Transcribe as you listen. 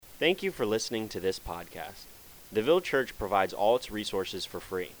Thank you for listening to this podcast. The Ville Church provides all its resources for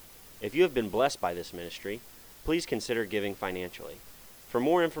free. If you have been blessed by this ministry, please consider giving financially. For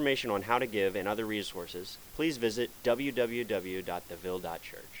more information on how to give and other resources, please visit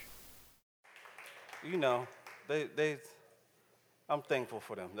www.theville.church. You know, I'm thankful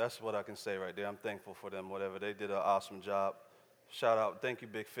for them. That's what I can say right there. I'm thankful for them, whatever. They did an awesome job. Shout out, thank you,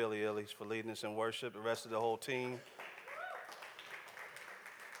 Big Philly Illies, for leading us in worship, the rest of the whole team.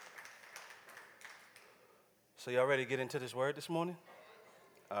 So y'all ready to get into this word this morning?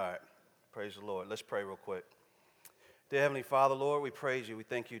 All right, praise the Lord. Let's pray real quick. Dear Heavenly Father, Lord, we praise you. We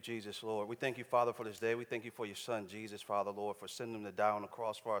thank you, Jesus, Lord. We thank you, Father, for this day. We thank you for your son, Jesus, Father, Lord, for sending him to die on the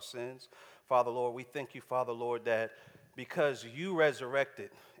cross for our sins. Father, Lord, we thank you, Father, Lord, that because you resurrected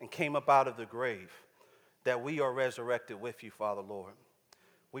and came up out of the grave, that we are resurrected with you, Father, Lord.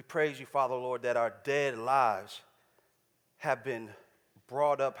 We praise you, Father, Lord, that our dead lives have been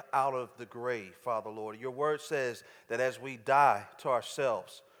brought up out of the grave, Father, Lord. Your word says that as we die to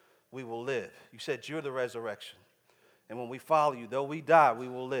ourselves, we will live. You said you're the resurrection. And when we follow you, though we die, we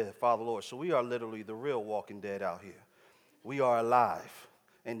will live, Father, Lord. So we are literally the real walking dead out here. We are alive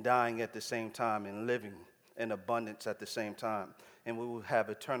and dying at the same time and living in abundance at the same time. And we will have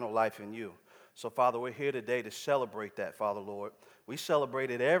eternal life in you. So, Father, we're here today to celebrate that, Father, Lord. We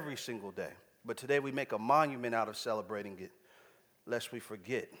celebrate it every single day. But today we make a monument out of celebrating it, lest we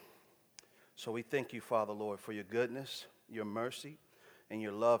forget. So we thank you, Father, Lord, for your goodness, your mercy, and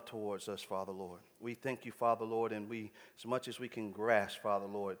your love towards us, Father, Lord. We thank you, Father, Lord, and we, as much as we can grasp, Father,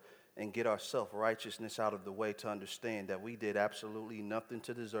 Lord, and get our self-righteousness out of the way to understand that we did absolutely nothing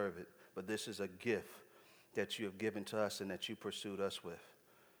to deserve it, but this is a gift that you have given to us and that you pursued us with.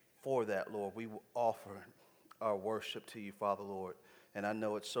 For that, Lord, we will offer our worship to you, Father, Lord. And I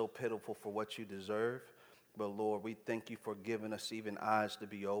know it's so pitiful for what you deserve, but, Lord, we thank you for giving us even eyes to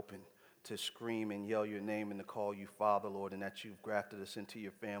be open, to scream and yell your name and to call you Father, Lord, and that you've grafted us into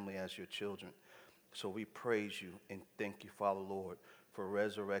your family as your children. So we praise you and thank you, Father, Lord, for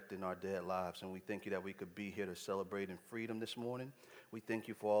resurrecting our dead lives. And we thank you that we could be here to celebrate in freedom this morning. We thank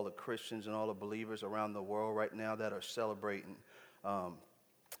you for all the Christians and all the believers around the world right now that are celebrating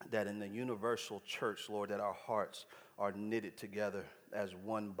that in the universal church, Lord, that our hearts are knitted together as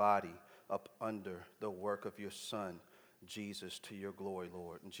one body up under the work of your Son, Jesus, to your glory,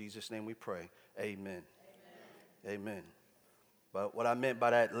 Lord. In Jesus' name we pray, amen. Amen. But what I meant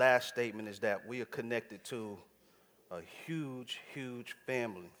by that last statement is that we are connected to a huge, huge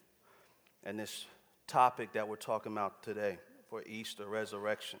family. And this topic that we're talking about today for Easter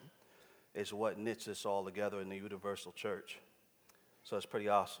resurrection is what knits us all together in the universal church. So it's pretty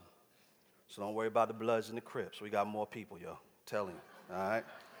awesome. So don't worry about the Bloods and the Crips. We got more people, yo. Telling you, all right?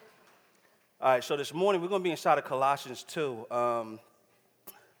 All right, so this morning we're going to be inside of Colossians 2. We're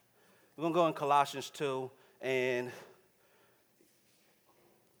going to go in Colossians 2, and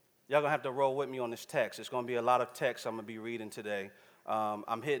y'all going to have to roll with me on this text. It's going to be a lot of text I'm going to be reading today.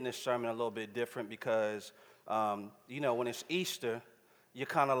 I'm hitting this sermon a little bit different because, when it's Easter, you're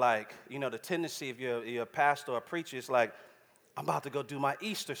kind of like, the tendency if you're a pastor or a preacher, it's like, I'm about to go do my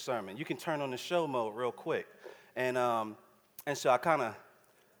Easter sermon. You can turn on the show mode real quick. And so I kind of,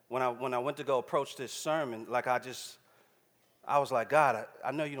 when I went to go approach this sermon, I was like, God,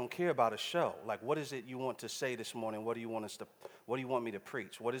 I know you don't care about a show. Like, what is it you want to say this morning? What do you want me to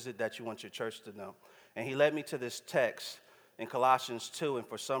preach? What is it that you want your church to know? And he led me to this text in Colossians 2, and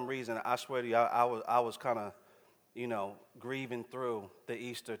for some reason, I swear to you, I was kind of, grieving through the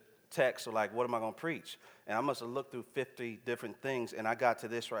Easter text, so like, what am I going to preach? And I must have looked through 50 different things, and I got to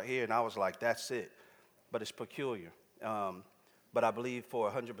this right here, and I was like, that's it. But it's peculiar. But I believe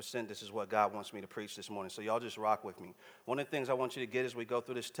for 100% this is what God wants me to preach this morning. So y'all just rock with me. One of the things I want you to get as we go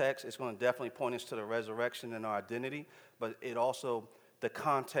through this text, it's going to definitely point us to the resurrection and our identity, but it also, the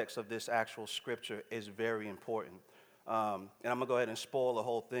context of this actual scripture is very important. And I'm going to go ahead and spoil the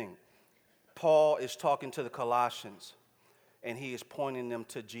whole thing. Paul is talking to the Colossians, and he is pointing them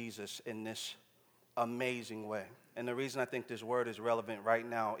to Jesus in this amazing way. And the reason I think this word is relevant right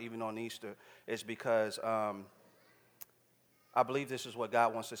now, even on Easter, is because I believe this is what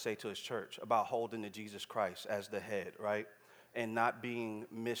God wants to say to his church about holding to Jesus Christ as the head, right? And not being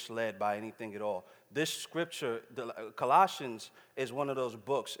misled by anything at all. This scripture, Colossians, is one of those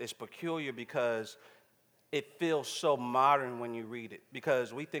books. It's peculiar because it feels so modern when you read it.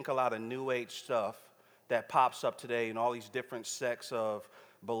 Because we think a lot of New Age stuff that pops up today and all these different sects of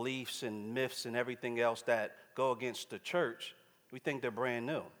beliefs and myths and everything else that go against the church, we think they're brand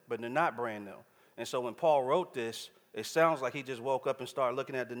new, but they're not brand new. And so when Paul wrote this, it sounds like he just woke up and started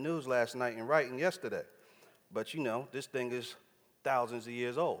looking at the news last night and writing yesterday. But this thing is thousands of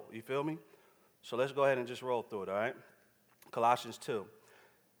years old. You feel me? So let's go ahead and just roll through it, all right? Colossians 2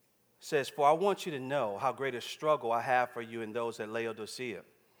 says, "For I want you to know how great a struggle I have for you and those at Laodicea,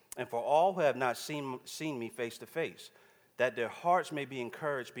 and for all who have not seen me face to face, that their hearts may be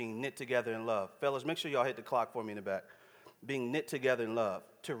encouraged, being knit together in love." Fellas, make sure y'all hit the clock for me in the back. Being knit together in love,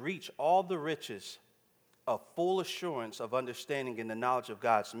 to reach all the riches of full assurance of understanding in the knowledge of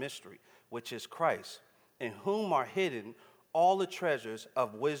God's mystery, which is Christ, in whom are hidden all the treasures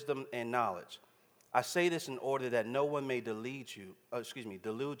of wisdom and knowledge. I say this in order that no one may delude you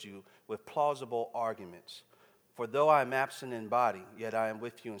with plausible arguments. For though I am absent in body, yet I am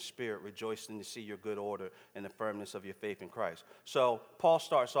with you in spirit, rejoicing to see your good order and the firmness of your faith in Christ. So Paul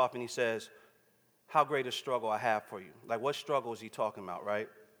starts off and he says, how great a struggle I have for you. Like, what struggle is he talking about, right?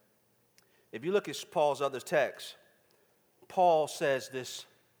 If you look at Paul's other texts, Paul says this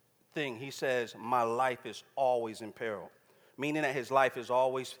thing. He says, my life is always in peril. Meaning that his life is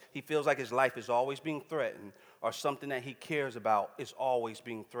always, he feels like his life is always being threatened, or something that he cares about is always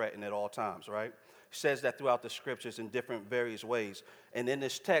being threatened at all times, right? He says that throughout the scriptures in different various ways. And in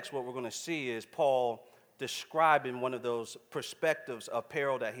this text, what we're going to see is Paul describing one of those perspectives of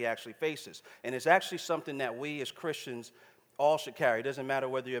peril that he actually faces. And it's actually something that we as Christians all should carry. It doesn't matter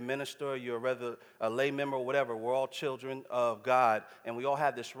whether you're a minister, you're a lay member, or whatever. We're all children of God, and we all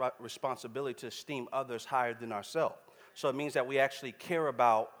have this responsibility to esteem others higher than ourselves. So it means that we actually care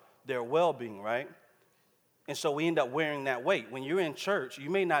about their well-being, right? And so we end up wearing that weight. When you're in church, you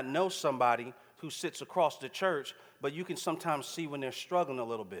may not know somebody who sits across the church, but you can sometimes see when they're struggling a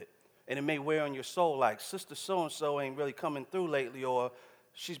little bit. And it may wear on your soul like, Sister So-and-so ain't really coming through lately, or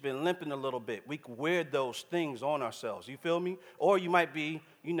she's been limping a little bit. We wear those things on ourselves. You feel me? Or you might be,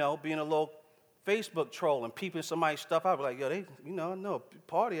 being a little Facebook troll and peeping somebody's stuff out. Like, yo, they, I know,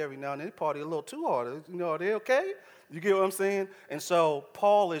 party every now and then. They party a little too hard. Are they okay? You get what I'm saying? And so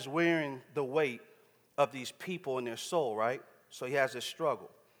Paul is wearing the weight of these people in their soul, right? So he has this struggle.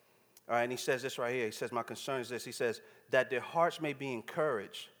 All right, and he says this right here. He says, my concern is this. He says, that their hearts may be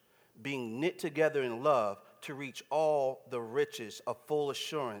encouraged, being knit together in love, to reach all the riches of full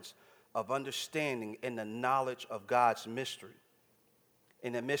assurance of understanding in the knowledge of God's mystery.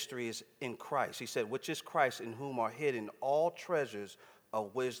 And the mystery is in Christ. He said, which is Christ, in whom are hidden all treasures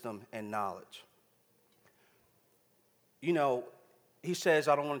of wisdom and knowledge. He says,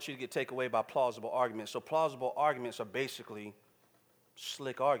 I don't want you to get taken away by plausible arguments. So plausible arguments are basically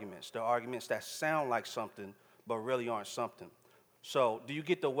slick arguments. They're arguments that sound like something, but really aren't something. So do you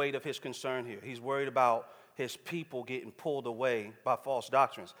get the weight of his concern here? He's worried about his people getting pulled away by false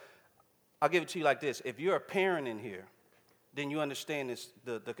doctrines. I'll give it to you like this. If you're a parent in here, then you understand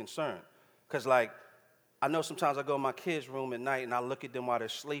the concern. Because, I know sometimes I go in my kids' room at night and I look at them while they're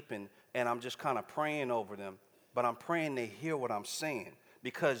sleeping, and I'm just kind of praying over them. But I'm praying they hear what I'm saying,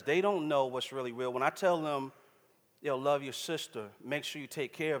 because they don't know what's really real. When I tell them, love your sister, make sure you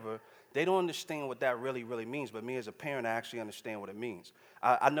take care of her, they don't understand what that really, really means. But me as a parent, I actually understand what it means.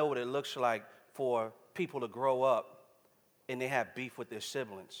 I know what it looks like for people to grow up and they have beef with their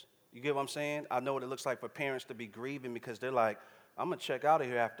siblings. You get what I'm saying? I know what it looks like for parents to be grieving because they're like, I'm going to check out of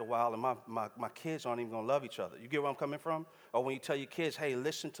here after a while, and my kids aren't even going to love each other. You get where I'm coming from? Or when you tell your kids, hey,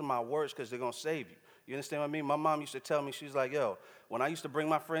 listen to my words because they're going to save you. You understand what I mean? My mom used to tell me, she's like, when I used to bring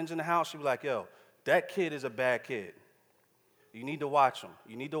my friends in the house, she'd be like, that kid is a bad kid. You need to watch him.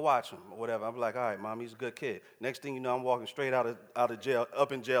 You need to watch him, or whatever. I'm like, all right, Mom, he's a good kid. Next thing you know, I'm walking straight out of jail,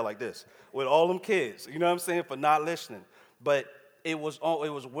 up in jail like this, with all them kids. You know what I'm saying? For not listening. But it was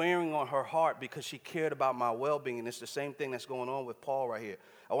wearing on her heart because she cared about my well-being, and it's the same thing that's going on with Paul right here.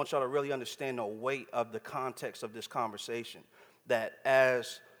 I want y'all to really understand the weight of the context of this conversation, that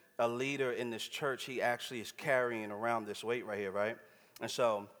as a leader in this church, he actually is carrying around this weight right here, right? And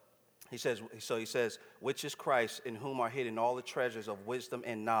so he says, which is Christ, in whom are hidden all the treasures of wisdom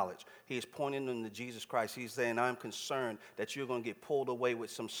and knowledge. He is pointing them to Jesus Christ. He's saying, I'm concerned that you're going to get pulled away with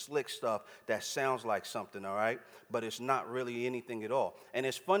some slick stuff that sounds like something, all right? But it's not really anything at all. And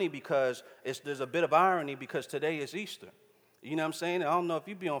it's funny because there's a bit of irony because today is Easter. You know what I'm saying? I don't know if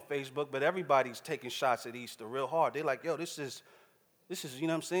you be on Facebook, but everybody's taking shots at Easter real hard. They're like, this is, you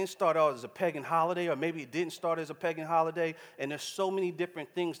know what I'm saying, started out as a pagan holiday, or maybe it didn't start as a pagan holiday. And there's so many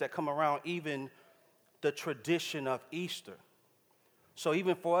different things that come around, even the tradition of Easter. So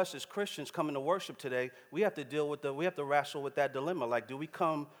even for us as Christians coming to worship today, we have to wrestle with that dilemma. Like,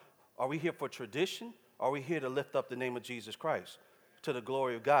 are we here for tradition? Or are we here to lift up the name of Jesus Christ to the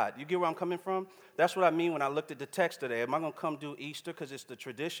glory of God? You get where I'm coming from? That's what I mean when I looked at the text today. Am I going to come do Easter because it's the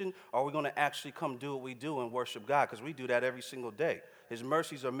tradition? Or are we going to actually come do what we do and worship God? Because we do that every single day. His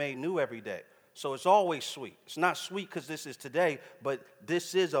mercies are made new every day. So it's always sweet. It's not sweet because this is today, but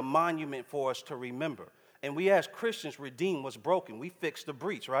this is a monument for us to remember. And we as Christians redeem what's broken. We fix the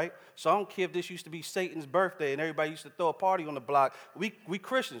breach, right? So I don't care if this used to be Satan's birthday and everybody used to throw a party on the block. We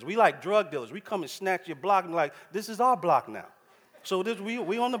Christians, we like drug dealers. We come and snatch your block and like, this is our block now. So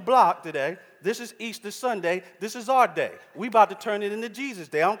we on the block today. This is Easter Sunday. This is our day. We about to turn it into Jesus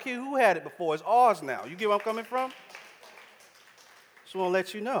Day. I don't care who had it before. It's ours now. You get where I'm coming from? Just want to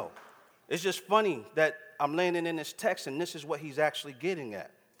let you know. It's just funny that I'm landing in this text and this is what he's actually getting at.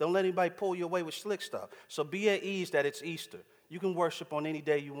 Don't let anybody pull you away with slick stuff. So be at ease that it's Easter. You can worship on any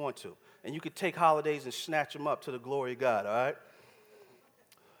day you want to. And you can take holidays and snatch them up to the glory of God, all right?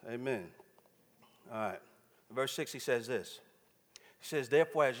 Amen. All right. Verse 6, he says this. He says,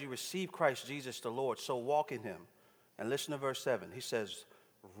 therefore, as you receive Christ Jesus the Lord, so walk in him. And listen to verse 7. He says,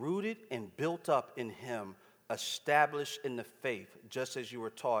 rooted and built up in him, established in the faith, just as you were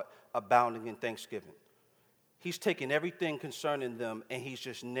taught, abounding in thanksgiving. He's taking everything concerning them and he's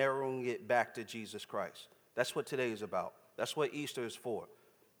just narrowing it back to Jesus Christ. That's what today is about. That's what Easter is for.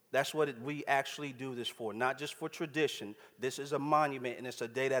 That's what we actually do this for, not just for tradition. This is a monument and it's a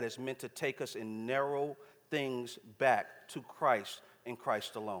day that is meant to take us and narrow things back to Christ and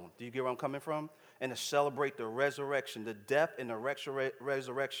Christ alone. Do you get where I'm coming from? And to celebrate the resurrection, the death and the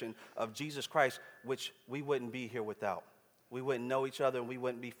resurrection of Jesus Christ, which we wouldn't be here without. We wouldn't know each other and we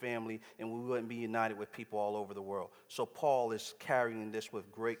wouldn't be family and we wouldn't be united with people all over the world. So Paul is carrying this with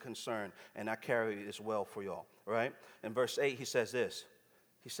great concern, and I carry it as well for y'all, right? In verse 8, he says this.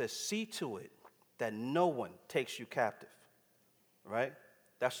 He says, see to it that no one takes you captive, right?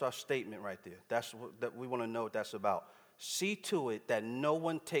 That's our statement right there. That's what that we want to know what that's about. See to it that no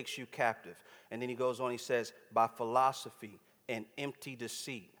one takes you captive. And then he goes on, he says, by philosophy and empty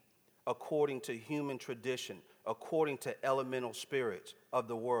deceit, according to human tradition, according to elemental spirits of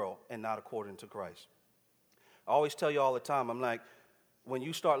the world, and not according to Christ. I always tell you all the time, I'm like, when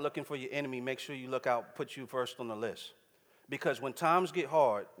you start looking for your enemy, make sure you look out, put you first on the list. Because when times get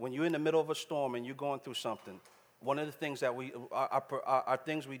hard, when you're in the middle of a storm and you're going through something, one of the things that our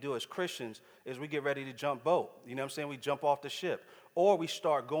things we do as Christians is we get ready to jump boat. You know what I'm saying? We jump off the ship. Or we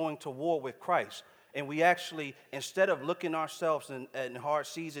start going to war with Christ. And we actually, instead of looking ourselves in hard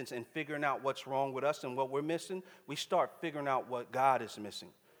seasons and figuring out what's wrong with us and what we're missing, we start figuring out what God is missing.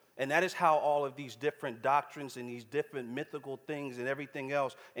 And that is how all of these different doctrines and these different mythical things and everything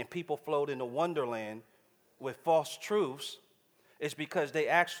else, and people float into wonderland with false truths, is because they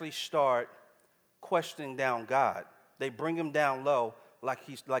actually start questioning down God. They bring him down low like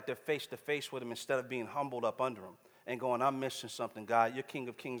they're face to face with him instead of being humbled up under him and going, I'm missing something, God. You're King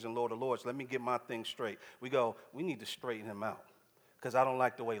of Kings and Lord of Lords. Let me get my thing straight. We need to straighten him out because I don't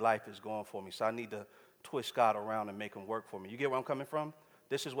like the way life is going for me. So I need to twist God around and make him work for me. You get where I'm coming from?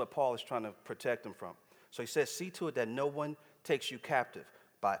 This is what Paul is trying to protect him from. So he says, see to it that no one takes you captive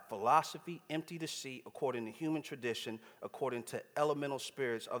by philosophy, empty deceit, according to human tradition, according to elemental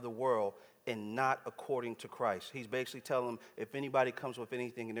spirits of the world, and not according to Christ. He's basically telling them, if anybody comes with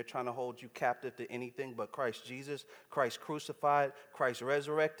anything and they're trying to hold you captive to anything but Christ Jesus, Christ crucified, Christ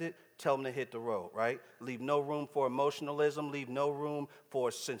resurrected, tell them to hit the road, right? Leave no room for emotionalism. Leave no room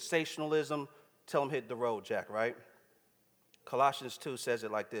for sensationalism. Tell them hit the road, Jack, right? Colossians 2 says it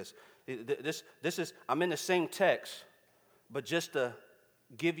like this. This is, I'm in the same text, but just to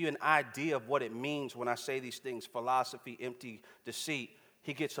give you an idea of what it means when I say these things, philosophy, empty deceit,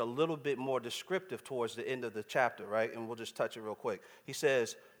 he gets a little bit more descriptive towards the end of the chapter, right? And we'll just touch it real quick. He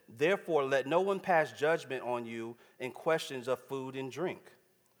says, therefore, let no one pass judgment on you in questions of food and drink.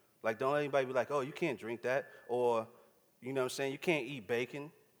 Like, don't let anybody be like, oh, you can't drink that. Or, you know what I'm saying, you can't eat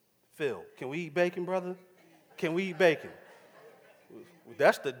bacon. Phil, can we eat bacon, brother? Can we eat bacon?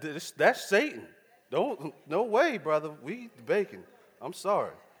 That's Satan. No way, brother. We eat the bacon. I'm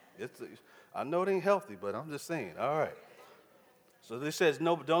sorry. I know it ain't healthy, but I'm just saying. All right. So this says,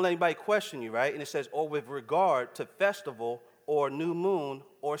 no, don't let anybody question you, right? And it says, or with regard to festival or new moon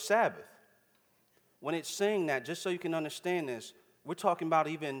or Sabbath. When it's saying that, just so you can understand this, we're talking about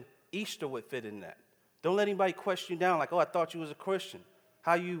even Easter would fit in that. Don't let anybody question you down like, oh, I thought you was a Christian.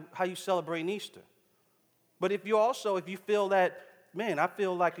 How you celebrating Easter? But if you feel that, man, I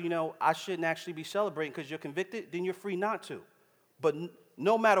feel like, I shouldn't actually be celebrating because you're convicted, then you're free not to. But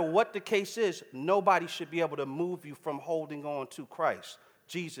no matter what the case is, nobody should be able to move you from holding on to Christ,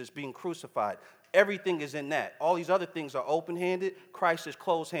 Jesus being crucified. Everything is in that. All these other things are open-handed. Christ is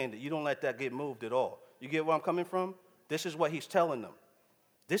closed-handed. You don't let that get moved at all. You get where I'm coming from? This is what he's telling them.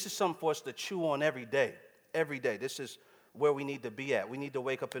 This is something for us to chew on every day. Every day. This is where we need to be at. We need to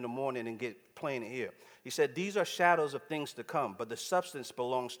wake up in the morning and get plain here. He said, these are shadows of things to come, but the substance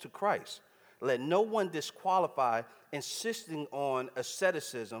belongs to Christ. Let no one disqualify, insisting on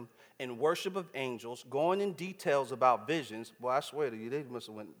asceticism and worship of angels, going in details about visions. Well, I swear to you, they must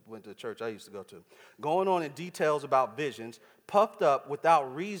have went to the church I used to go to. Going on in details about visions, puffed up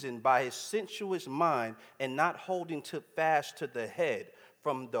without reason by his sensuous mind, and not holding fast to the head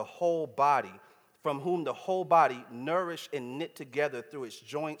from the whole body, from whom the whole body, nourished and knit together through its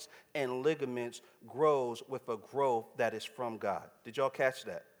joints and ligaments, grows with a growth that is from God. Did y'all catch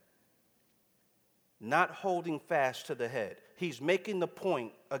that? Not holding fast to the head. He's making the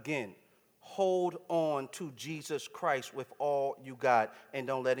point again. Hold on to Jesus Christ with all you got, and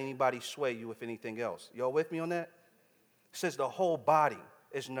don't let anybody sway you with anything else. Y'all with me on that? It says the whole body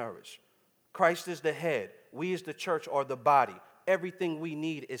is nourished. Christ is the head. We as the church are the body. Everything we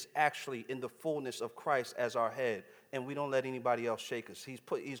need is actually in the fullness of Christ as our head, and we don't let anybody else shake us.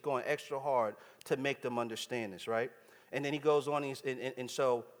 He's going extra hard to make them understand this, right? And then he goes on, and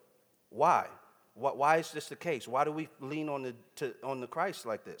so why? Why is this the case? Why do we lean on the Christ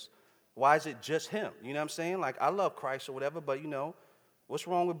like this? Why is it just him? You know what I'm saying? Like, I love Christ or whatever, but, what's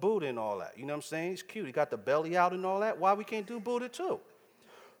wrong with Buddha and all that? You know what I'm saying? He's cute. He got the belly out and all that. Why we can't do Buddha too?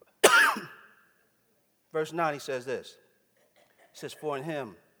 Verse 9, he says this. He says, for in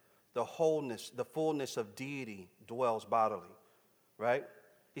him the fullness of deity dwells bodily, right?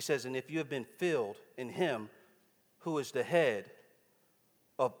 He says, and if you have been filled in him who is the head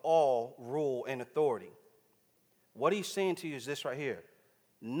of all rule and authority. What he's saying to you is this right here.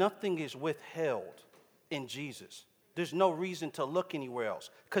 Nothing is withheld in Jesus. There's no reason to look anywhere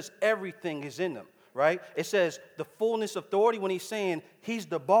else because everything is in him, right? It says the fullness of authority when he's saying he's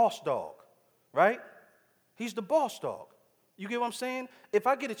the boss dog, right? He's the boss dog. You get what I'm saying? If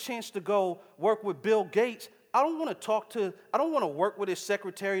I get a chance to go work with Bill Gates, I don't want to work with his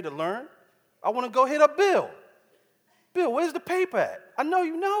secretary to learn. I want to go hit up Bill. Bill, where's the paper at? I know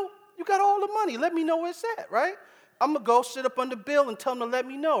you know. You got all the money. Let me know where it's at, right? I'm going to go sit up under Bill and tell him to let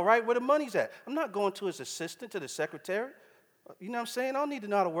me know, right, where the money's at. I'm not going to his assistant, to the secretary. You know what I'm saying? I don't need to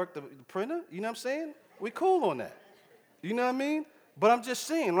know how to work the printer. You know what I'm saying? We cool on that. You know what I mean? But I'm just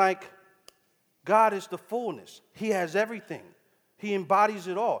saying, like, God is the fullness. He has everything. He embodies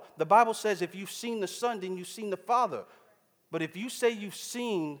it all. The Bible says if you've seen the Son, then you've seen the Father. But if you say you've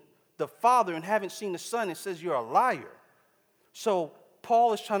seen the Father and haven't seen the Son, it says you're a liar. So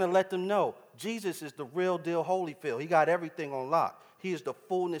Paul is trying to let them know Jesus is the real deal Holyfield. He got everything on lock. He is the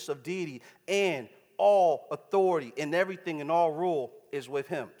fullness of deity, and all authority and everything and all rule is with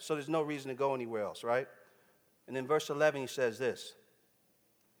him. So there's no reason to go anywhere else, right? And in verse 11 he says this.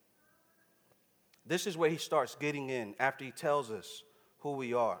 This is where he starts getting in after he tells us who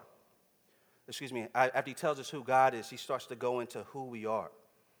we are. After he tells us who God is, he starts to go into who we are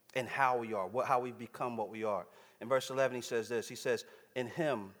and how we are, how we become what we are. In verse 11, he says this. He says, in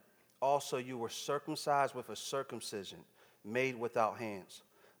him also you were circumcised with a circumcision made without hands,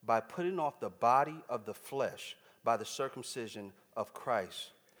 by putting off the body of the flesh by the circumcision of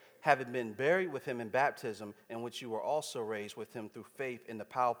Christ, having been buried with him in baptism, in which you were also raised with him through faith in the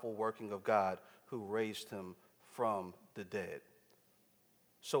powerful working of God who raised him from the dead.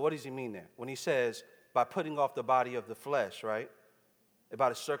 So what does he mean there? When he says, by putting off the body of the flesh, right?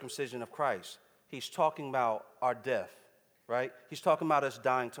 About a circumcision of Christ. He's talking about our death, right? He's talking about us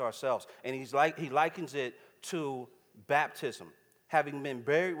dying to ourselves. And he likens it to baptism, having been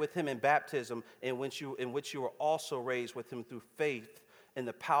buried with him in baptism, in which you were also raised with him through faith in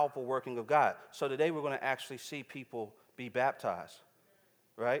the powerful working of God. So today we're going to actually see people be baptized,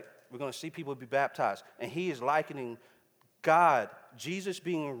 right? We're going to see people be baptized. And he is likening God, Jesus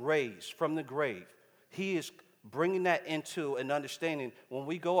being raised from the grave. He is bringing that into an understanding. When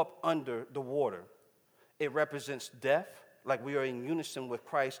we go up under the water, it represents death, like we are in unison with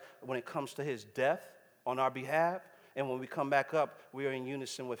Christ when it comes to his death on our behalf. And when we come back up, we are in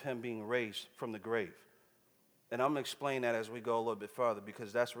unison with him being raised from the grave. And I'm going to explain that as we go a little bit further,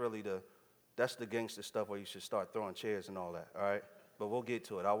 because that's really that's the gangster stuff where you should start throwing chairs and all that, all right? But we'll get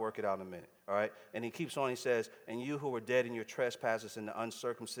to it. I'll work it out in a minute, all right? And he keeps on, he says, and you who were dead in your trespasses and the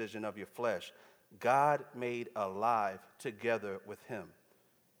uncircumcision of your flesh, God made alive together with him.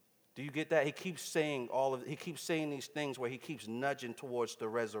 Do you get that? He keeps saying these things where he keeps nudging towards the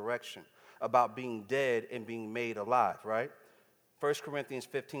resurrection, about being dead and being made alive, right? 1 Corinthians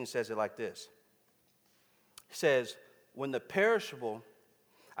 15 says it like this. He says, when the perishable,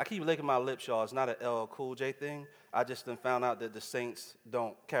 I keep licking my lips, y'all. It's not an LL Cool J thing. I just found out that the saints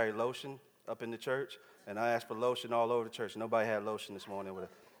don't carry lotion up in the church, and I asked for lotion all over the church. Nobody had lotion this morning.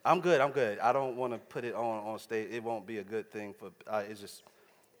 I'm good. I don't want to put it on stage. It won't be a good thing for.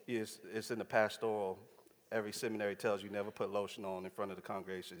 It's in the pastoral every seminary tells you never put lotion on in front of the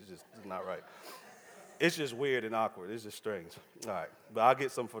congregation. It's not right. It's just weird and awkward. It's just strange. All right. But I'll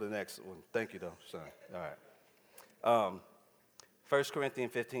get some for the next one. Thank you, though, son. All right. 1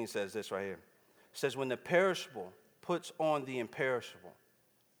 Corinthians 15 says this right here. It says, when the perishable puts on the imperishable,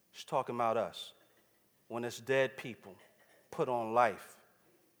 it's talking about us. When it's dead people put on life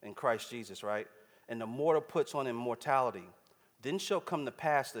in Christ Jesus, right? And the mortal puts on immortality, then shall come to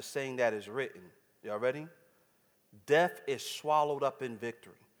pass the saying that is written. Y'all ready? Death is swallowed up in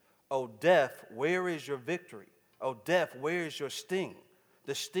victory. O death, where is your victory? O death, where is your sting?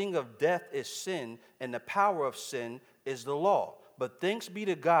 The sting of death is sin, and the power of sin is the law. But thanks be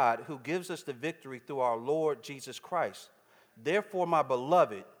to God who gives us the victory through our Lord Jesus Christ. Therefore, my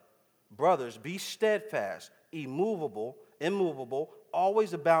beloved brothers, be steadfast, immovable,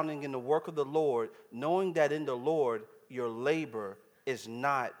 always abounding in the work of the Lord, knowing that in the Lord your labor is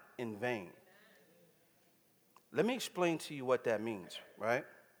not in vain. Let me explain to you what that means, right?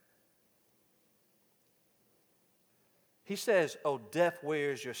 He says, oh, death,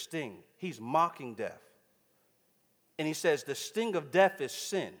 where is your sting? He's mocking death. And he says, the sting of death is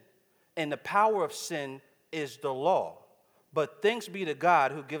sin, and the power of sin is the law. But thanks be to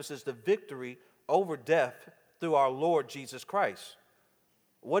God who gives us the victory over death through our Lord Jesus Christ.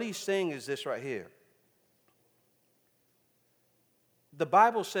 What he's saying is this right here. The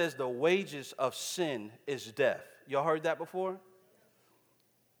Bible says the wages of sin is death. Y'all heard that before?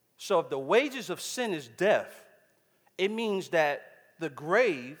 So if the wages of sin is death, it means that the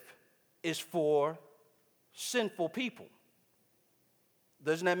grave is for sinful people.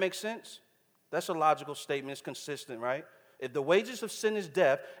 Doesn't that make sense? That's a logical statement. It's consistent, right? If the wages of sin is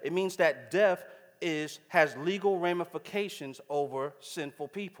death, it means that death has legal ramifications over sinful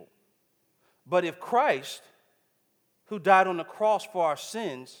people. But if Christ, who died on the cross for our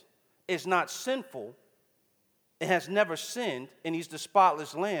sins, is not sinful and has never sinned, and he's the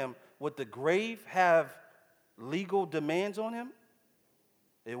spotless lamb, would the grave have legal demands on him?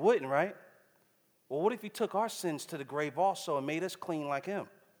 It wouldn't, right? Well, what if he took our sins to the grave also and made us clean like him?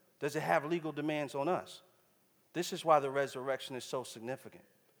 Does it have legal demands on us? This is why the resurrection is so significant.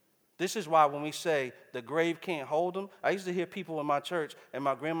 This is why when we say the grave can't hold him, I used to hear people in my church, in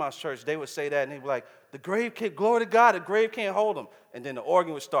my grandma's church, they would say that, and they'd be like, the grave can't, glory to God, the grave can't hold him. And then the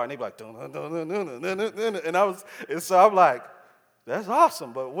organ would start, and they'd be like, dun, dun, dun, dun, dun, dun, dun, dun. And so I'm like, that's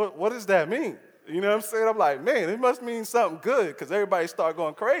awesome, but what does that mean? You know what I'm saying? I'm like, man, it must mean something good, because everybody start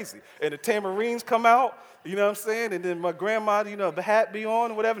going crazy. And the tambourines come out, you know what I'm saying? And then my grandma, the hat be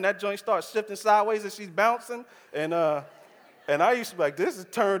on or whatever, and that joint starts shifting sideways and she's bouncing. And I used to be like, this is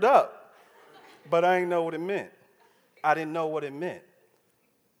turned up. But I didn't know what it meant. I didn't know what it meant.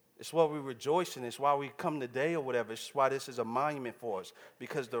 It's what we rejoice in. It's why we come today or whatever. It's why this is a monument for us.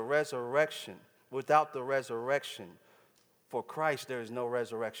 Because the resurrection, without the resurrection for Christ, there is no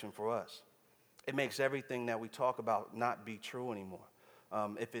resurrection for us. It makes everything that we talk about not be true anymore,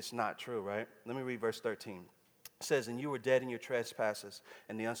 if it's not true, right? Let me read verse 13. It says, and you were dead in your trespasses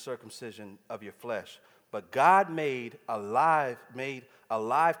and the uncircumcision of your flesh. But God made alive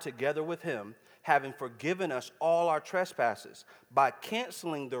together with him, having forgiven us all our trespasses, by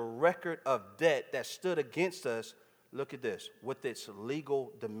canceling the record of debt that stood against us, look at this, with its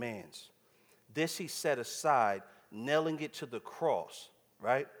legal demands. This he set aside, nailing it to the cross,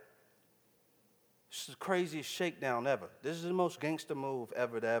 right? This is the craziest shakedown ever. This is the most gangster move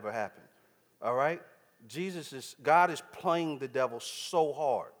ever to ever happen. All right? God is playing the devil so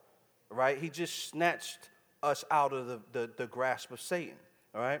hard. Right? He just snatched us out of the grasp of Satan.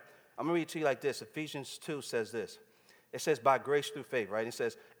 All right? I'm going to read it to you like this. Ephesians 2 says this. It says, by grace through faith, right? It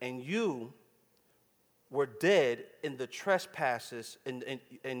says, and you were dead in the trespasses,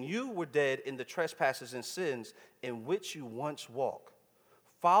 and you were dead in the trespasses and sins in which you once walked,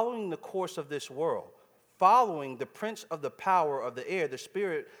 following the course of this world, following the prince of the power of the air, the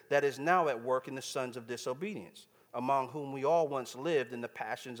spirit that is now at work in the sons of disobedience, among whom we all once lived in the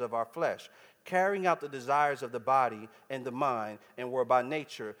passions of our flesh, carrying out the desires of the body and the mind, and were by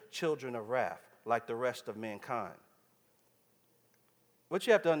nature children of wrath, like the rest of mankind. What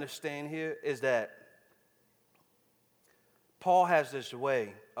you have to understand here is that Paul has this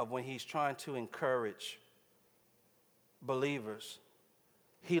way of when he's trying to encourage believers,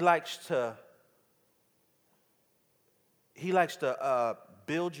 he likes to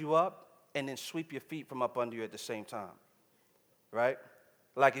build you up and then sweep your feet from up under you at the same time, right?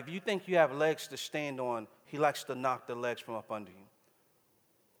 Like if you think you have legs to stand on, he likes to knock the legs from up under you.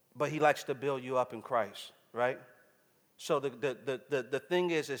 But he likes to build you up in Christ, right? So the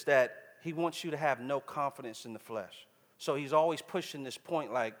thing is that he wants you to have no confidence in the flesh. So he's always pushing this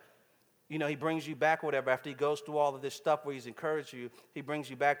point like, You know, he brings you back or whatever. After he goes through all of this stuff where he's encouraged you, he brings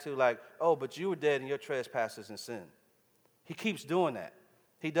you back to like, oh, but you were dead in your trespasses and sin. He keeps doing that.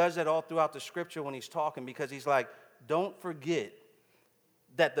 He does that all throughout the scripture when he's talking, because he's like, don't forget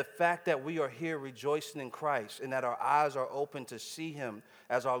that the fact that we are here rejoicing in Christ and that our eyes are open to see him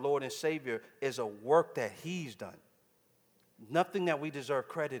as our Lord and Savior is a work that he's done. Nothing that we deserve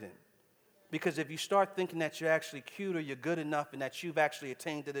credit in. Because if you start thinking that you're actually cute or you're good enough and that you've actually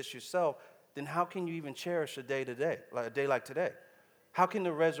attained to this yourself, then how can you even cherish a day like today? How can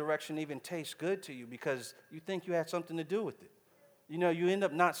the resurrection even taste good to you because you think you had something to do with it? You know, you end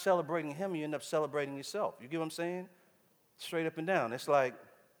up not celebrating him, you end up celebrating yourself. You get what I'm saying? Straight up and down. It's like,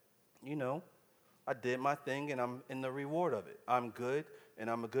 you know, I did my thing and I'm in the reward of it. I'm good and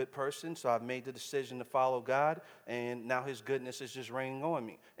I'm a good person, so I've made the decision to follow God, and now his goodness is just raining on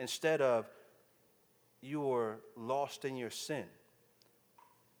me. Instead of, you were lost in your sin.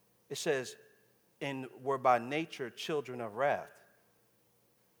 It says, and were by nature children of wrath.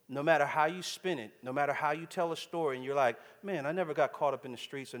 No matter how you spin it, no matter how you tell a story, and you're like, man, I never got caught up in the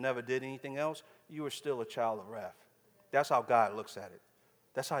streets or never did anything else, you were still a child of wrath. That's how God looks at it.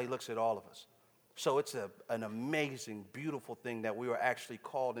 That's how he looks at all of us. So it's an amazing, beautiful thing that we were actually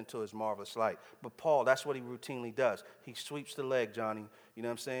called into his marvelous light. But Paul, that's what he routinely does. He sweeps the leg, Johnny. You know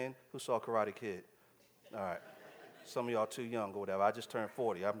what I'm saying? Who saw Karate Kid? All right. Some of y'all too young or whatever. I just turned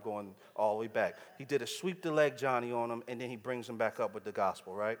 40. I'm going all the way back. He did a sweep the leg Johnny on him, and then he brings him back up with the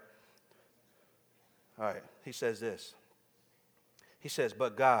gospel, right? All right. He says this. He says,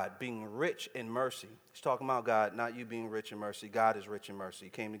 but God, being rich in mercy. He's talking about God, not you being rich in mercy. God is rich in mercy.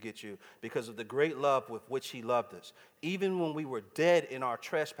 He came to get you because of the great love with which he loved us. Even when we were dead in our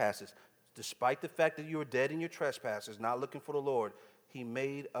trespasses, despite the fact that you were dead in your trespasses, not looking for the Lord, he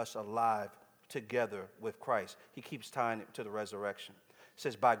made us alive together with Christ. He keeps tying it to the resurrection. It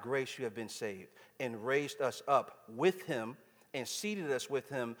says, by grace you have been saved, and raised us up with him, and seated us with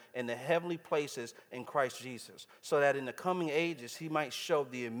him in the heavenly places in Christ Jesus, so that in the coming ages he might show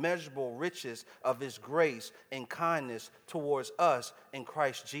the immeasurable riches of his grace and kindness towards us in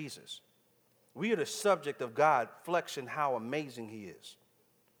Christ Jesus. We are the subject of God flexing how amazing he is.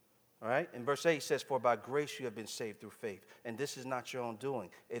 All right? In verse 8 it says, for by grace you have been saved through faith. And this is not your own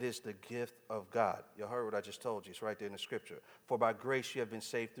doing. It is the gift of God. You heard what I just told you. It's right there in the scripture. For by grace you have been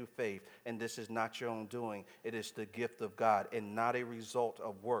saved through faith. And this is not your own doing. It is the gift of God and not a result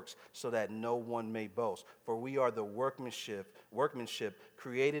of works, so that no one may boast. For we are the workmanship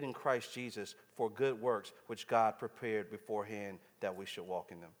created in Christ Jesus for good works, which God prepared beforehand that we should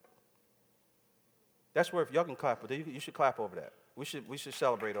walk in them. That's where, if y'all can clap, you should clap over that. We should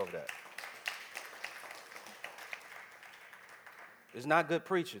celebrate over that. It's not good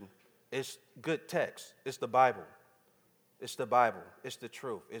preaching. It's good text. It's the Bible. It's the Bible. It's the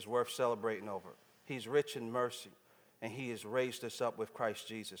truth. It's worth celebrating over. He's rich in mercy, and he has raised us up with Christ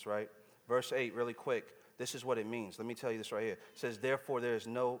Jesus, right? Verse 8, really quick. This is what it means. Let me tell you this right here. It says, therefore there is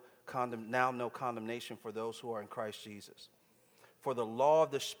no condemnation for those who are in Christ Jesus. For the law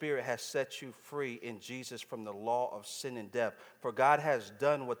of the Spirit has set you free in Jesus from the law of sin and death. For God has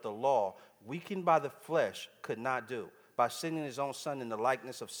done what the law, weakened by the flesh, could not do. By sending his own Son in the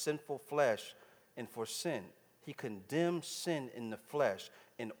likeness of sinful flesh, and for sin, he condemned sin in the flesh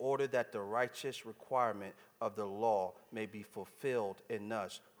in order that the righteous requirement of the law may be fulfilled in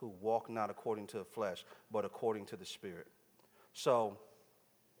us who walk not according to the flesh, but according to the Spirit. So,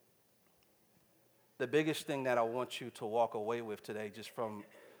 the biggest thing that I want you to walk away with today, just from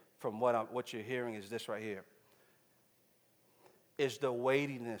what you're hearing, is this right here. Is the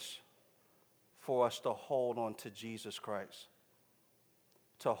weightiness for us to hold on to Jesus Christ.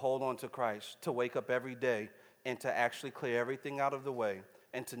 To hold on to Christ, to wake up every day and to actually clear everything out of the way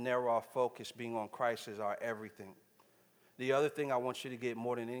and to narrow our focus being on Christ as our everything. The other thing I want you to get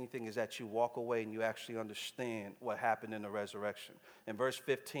more than anything is that you walk away and you actually understand what happened in the resurrection. In verse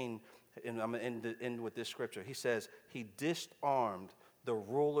 15, and I'm going to end with this scripture. He says, he disarmed the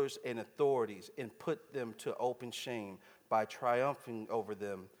rulers and authorities and put them to open shame by triumphing over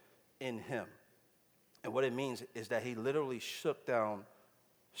them in him. And what it means is that he literally shook down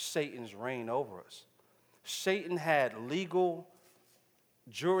Satan's reign over us. Satan had legal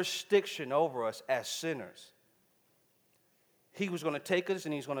jurisdiction over us as sinners. He was going to take us,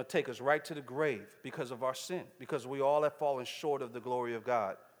 and he's going to take us right to the grave because of our sin, because we all have fallen short of the glory of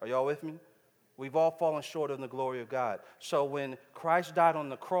God. Are y'all with me? We've all fallen short of the glory of God. So when Christ died on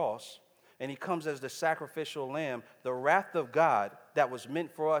the cross and he comes as the sacrificial lamb, the wrath of God that was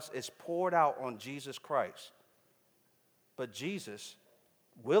meant for us is poured out on Jesus Christ. But Jesus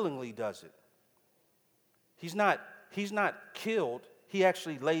willingly does it. He's not killed. he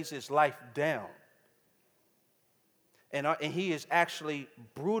actually lays his life down. And he is actually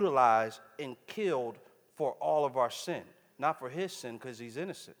brutalized and killed for all of our sin. Not for his sin, because he's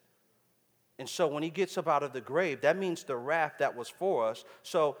innocent. And so when he gets up out of the grave, that means the wrath that was for us.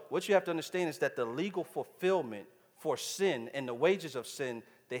 So what you have to understand is that the legal fulfillment for sin and the wages of sin,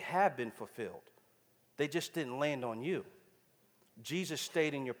 they have been fulfilled. They just didn't land on you. Jesus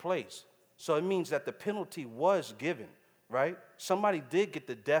stayed in your place. So it means that the penalty was given, right? Somebody did get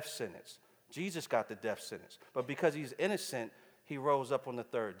the death sentence. Jesus got the death sentence. But because he's innocent, he rose up on the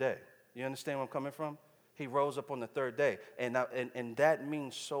third day. You understand where I'm coming from? He rose up on the third day. And that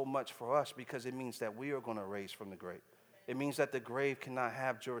means so much for us because it means that we are going to raise from the grave. It means that the grave cannot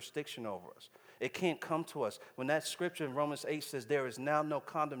have jurisdiction over us. It can't come to us. When that scripture in Romans 8 says there is now no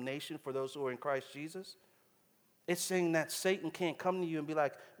condemnation for those who are in Christ Jesus, it's saying that Satan can't come to you and be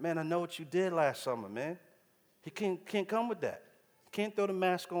like, man, I know what you did last summer, man. He can't come with that. Can't throw the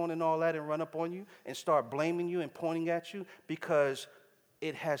mask on and all that and run up on you and start blaming you and pointing at you because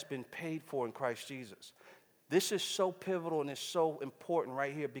it has been paid for in Christ Jesus. This is so pivotal and it's so important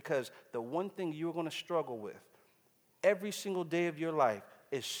right here because the one thing you're going to struggle with every single day of your life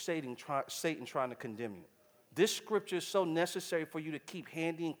is Satan trying to condemn you. This scripture is so necessary for you to keep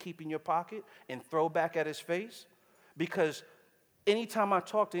handy and keep in your pocket and throw back at his face because anytime I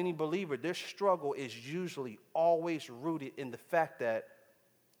talk to any believer, their struggle is usually always rooted in the fact that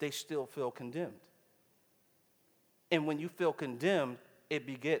they still feel condemned. And when you feel condemned, it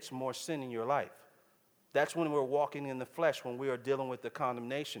begets more sin in your life. That's when we're walking in the flesh, when we are dealing with the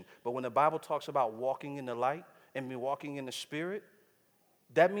condemnation. But when the Bible talks about walking in the light and walking in the spirit,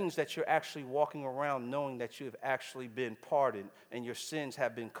 that means that you're actually walking around knowing that you have actually been pardoned and your sins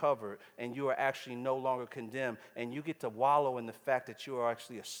have been covered and you are actually no longer condemned and you get to wallow in the fact that you are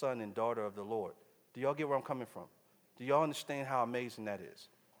actually a son and daughter of the Lord. Do y'all get where I'm coming from? Do y'all understand how amazing that is?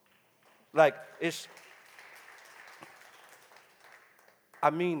 Like, I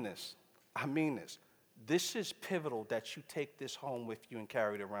mean this. This is pivotal that you take this home with you and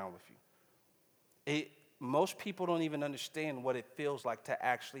carry it around with you. Most people don't even understand what it feels like to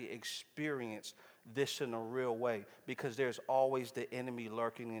actually experience this in a real way because there's always the enemy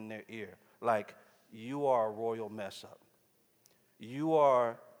lurking in their ear. Like, you are a royal mess up. You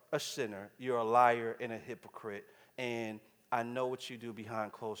are a sinner. You're a liar and a hypocrite. And I know what you do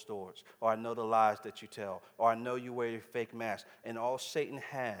behind closed doors. Or I know the lies that you tell. Or I know you wear your fake mask. And all Satan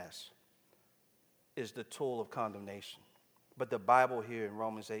has is the tool of condemnation. But the Bible here in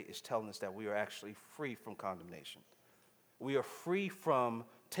Romans 8 is telling us that we are actually free from condemnation. We are free from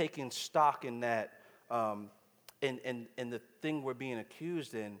taking stock in that, in the thing we're being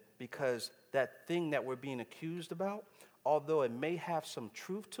accused in, because that thing that we're being accused about, although it may have some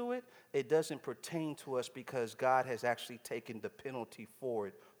truth to it, it doesn't pertain to us because God has actually taken the penalty for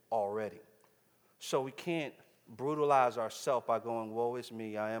it already. So we can't brutalize ourselves by going, woe is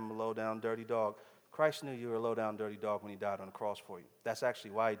me, I am a low-down, dirty dog. Christ knew you were a low-down, dirty dog when he died on the cross for you. That's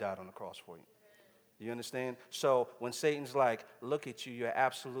actually why he died on the cross for you. You understand? So when Satan's like, look at you, you're an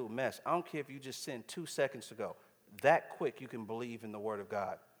absolute mess. I don't care if you just sinned 2 seconds ago. That quick you can believe in the word of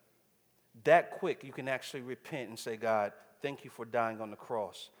God. That quick you can actually repent and say, God, thank you for dying on the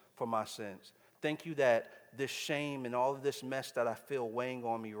cross for my sins. Thank you that this shame and all of this mess that I feel weighing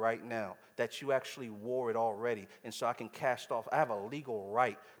on me right now, that you actually wore it already. And so I can cast off, I have a legal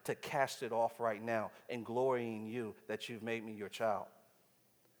right to cast it off right now and glory in you that you've made me your child.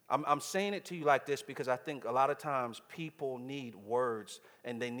 I'm saying it to you like this because I think a lot of times people need words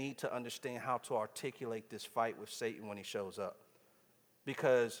and they need to understand how to articulate this fight with Satan when he shows up.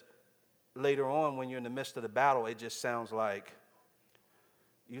 Because later on when you're in the midst of the battle, it just sounds like,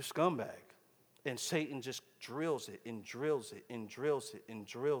 you scumbag. And Satan just drills it and drills it and drills it and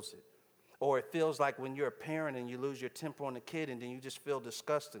drills it. Or it feels like when you're a parent and you lose your temper on a kid and then you just feel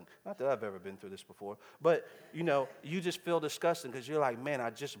disgusting. Not that I've ever been through this before. But, you just feel disgusting because you're like, man,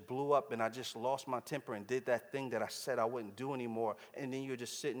 I just blew up and I just lost my temper and did that thing that I said I wouldn't do anymore. And then you're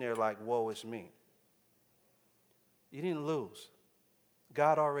just sitting there like, woe is me. You didn't lose.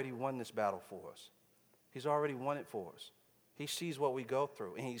 God already won this battle for us. He's already won it for us. He sees what we go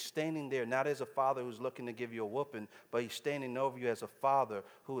through, and he's standing there not as a father who's looking to give you a whooping, but he's standing over you as a father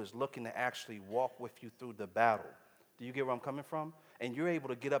who is looking to actually walk with you through the battle. Do you get where I'm coming from? And you're able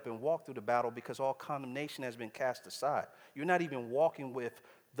to get up and walk through the battle because all condemnation has been cast aside. You're not even walking with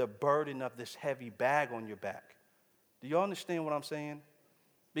the burden of this heavy bag on your back. Do you understand what I'm saying?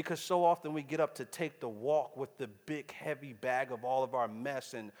 Because so often we get up to take the walk with the big, heavy bag of all of our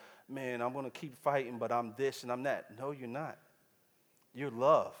mess and, man, I'm going to keep fighting, but I'm this and I'm that. No, you're not. You're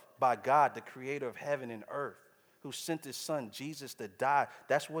loved by God, the creator of heaven and earth. who sent his son, Jesus, to die.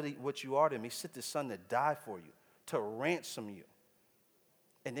 That's what you are to him. He sent his son to die for you, to ransom you.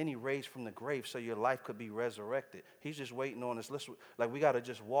 And then he raised from the grave so your life could be resurrected. He's just waiting on us. Listen, like we got to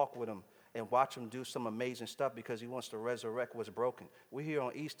just walk with him and watch him do some amazing stuff because he wants to resurrect what's broken. We're here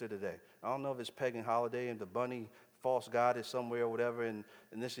on Easter today. I don't know if it's pagan holiday and the bunny false god is somewhere or whatever, and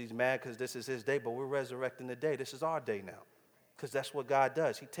he's mad because this is his day, but we're resurrecting the day. This is our day now because that's what God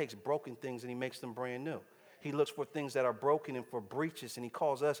does. He takes broken things and he makes them brand new. He looks for things that are broken and for breaches, and he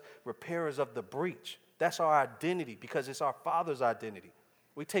calls us repairers of the breach. That's our identity because it's our Father's identity.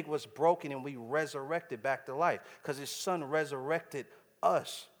 We take what's broken and we resurrect it back to life because his son resurrected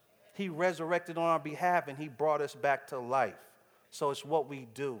us. He resurrected on our behalf and he brought us back to life. So it's what we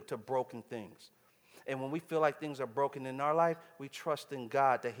do to broken things. And when we feel like things are broken in our life, we trust in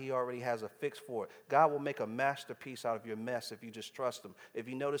God that he already has a fix for it. God will make a masterpiece out of your mess if you just trust him. If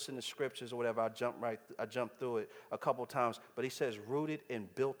you notice in the scriptures or whatever, I jumped through it a couple times, but he says rooted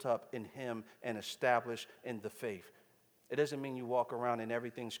and built up in him and established in the faith. It doesn't mean you walk around and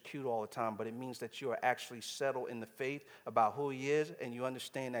everything's cute all the time, but it means that you are actually settled in the faith about who he is, and you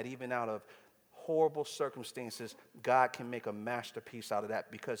understand that even out of horrible circumstances, God can make a masterpiece out of that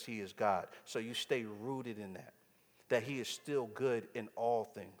because he is God. So you stay rooted in that he is still good in all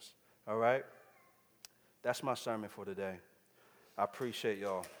things. All right? That's my sermon for today. I appreciate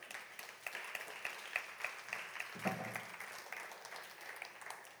y'all.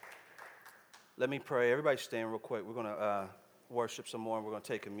 Let me pray. Everybody stand real quick. We're going to worship some more, and we're going to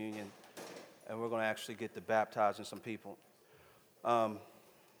take communion, and we're going to actually get to baptizing some people. I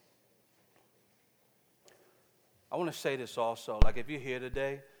want to say this also. Like, if you're here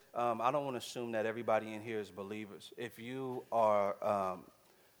today, I don't want to assume that everybody in here is believers. If you are,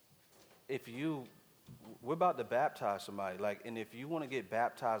 we're about to baptize somebody. Like, and if you want to get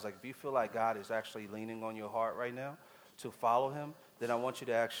baptized, like, if you feel like God is actually leaning on your heart right now to follow him, then I want you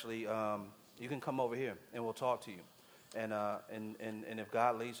to actually, you can come over here and we'll talk to you. And if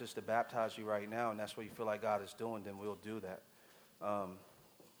God leads us to baptize you right now, and that's what you feel like God is doing, then we'll do that.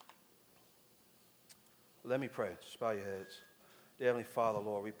 Let me pray. Just bow your heads. Dear Heavenly Father,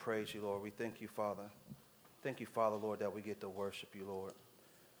 Lord, we praise you, Lord. We thank you, Father. Thank you, Father, Lord, that we get to worship you, Lord.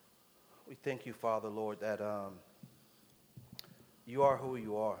 We thank you, Father, Lord, that you are who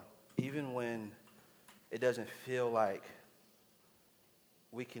you are. Even when it doesn't feel like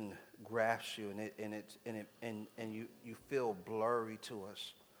we can grasp you and you feel blurry to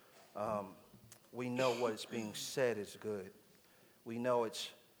us. We know what's being said is good. We know it's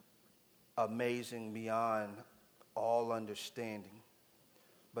amazing beyond all understanding.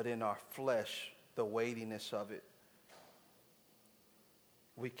 But in our flesh, the weightiness of it,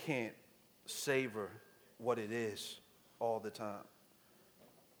 we can't savor what it is all the time.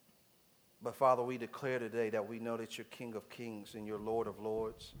 But Father, we declare today that we know that you're King of Kings and you're Lord of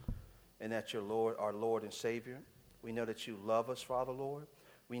Lords, and that you're our Lord and Savior. We know that you love us, Father, Lord.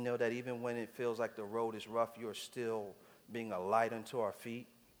 We know that even when it feels like the road is rough, you're still being a light unto our feet.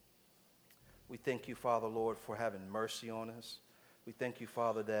 We thank you, Father, Lord, for having mercy on us. We thank you,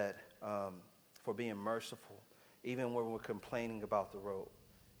 Father, that for being merciful, even when we're complaining about the road.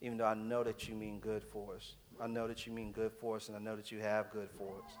 Even though I know that you mean good for us. I know that you mean good for us, and I know that you have good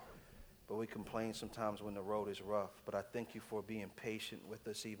for us. But we complain sometimes when the road is rough. But I thank you for being patient with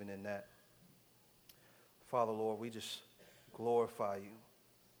us even in that. Father, Lord, we just glorify you.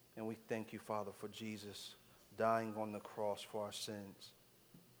 And we thank you, Father, for Jesus dying on the cross for our sins.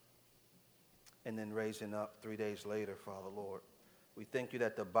 And then raising up 3 days later, Father, Lord. We thank you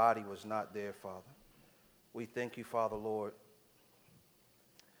that the body was not there, Father. We thank you, Father, Lord,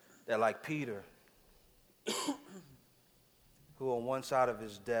 that like Peter, who on one side of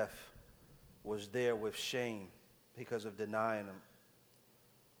his death was there with shame because of denying him,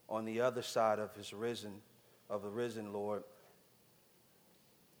 on the other side of the risen Lord,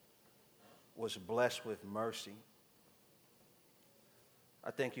 was blessed with mercy. I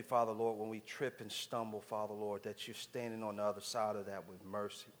thank you, Father, Lord, when we trip and stumble, Father, Lord, that you're standing on the other side of that with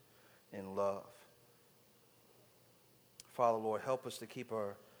mercy and love. Father, Lord, help us to keep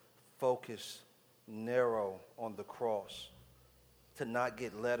our focus narrow on the cross, to not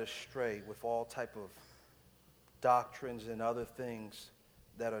get led astray with all type of doctrines and other things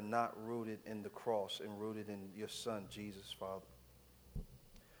that are not rooted in the cross and rooted in your Son, Jesus, Father.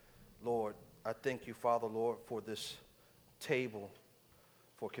 Lord, I thank you, Father, Lord, for this table,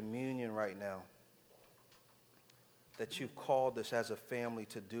 for communion right now, that you've called us as a family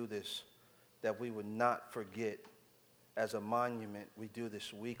to do this, that we would not forget. As a monument, we do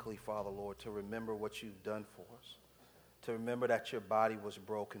this weekly, Father, Lord, to remember what you've done for us, to remember that your body was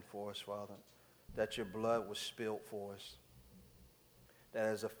broken for us, Father, that your blood was spilled for us, that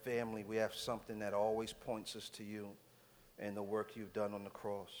as a family we have something that always points us to you and the work you've done on the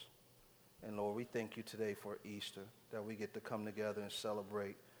cross. And Lord, we thank you today for Easter, that we get to come together and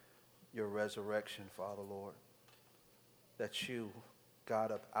celebrate your resurrection, Father, Lord, that you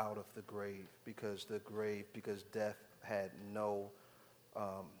got up out of the grave because death had no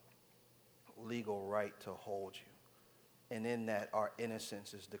legal right to hold you. And in that, our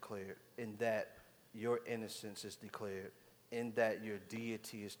innocence is declared. In that, your innocence is declared. In that, your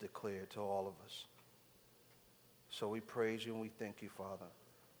deity is declared to all of us. So we praise you and we thank you, Father.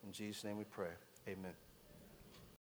 In Jesus' name we pray. Amen.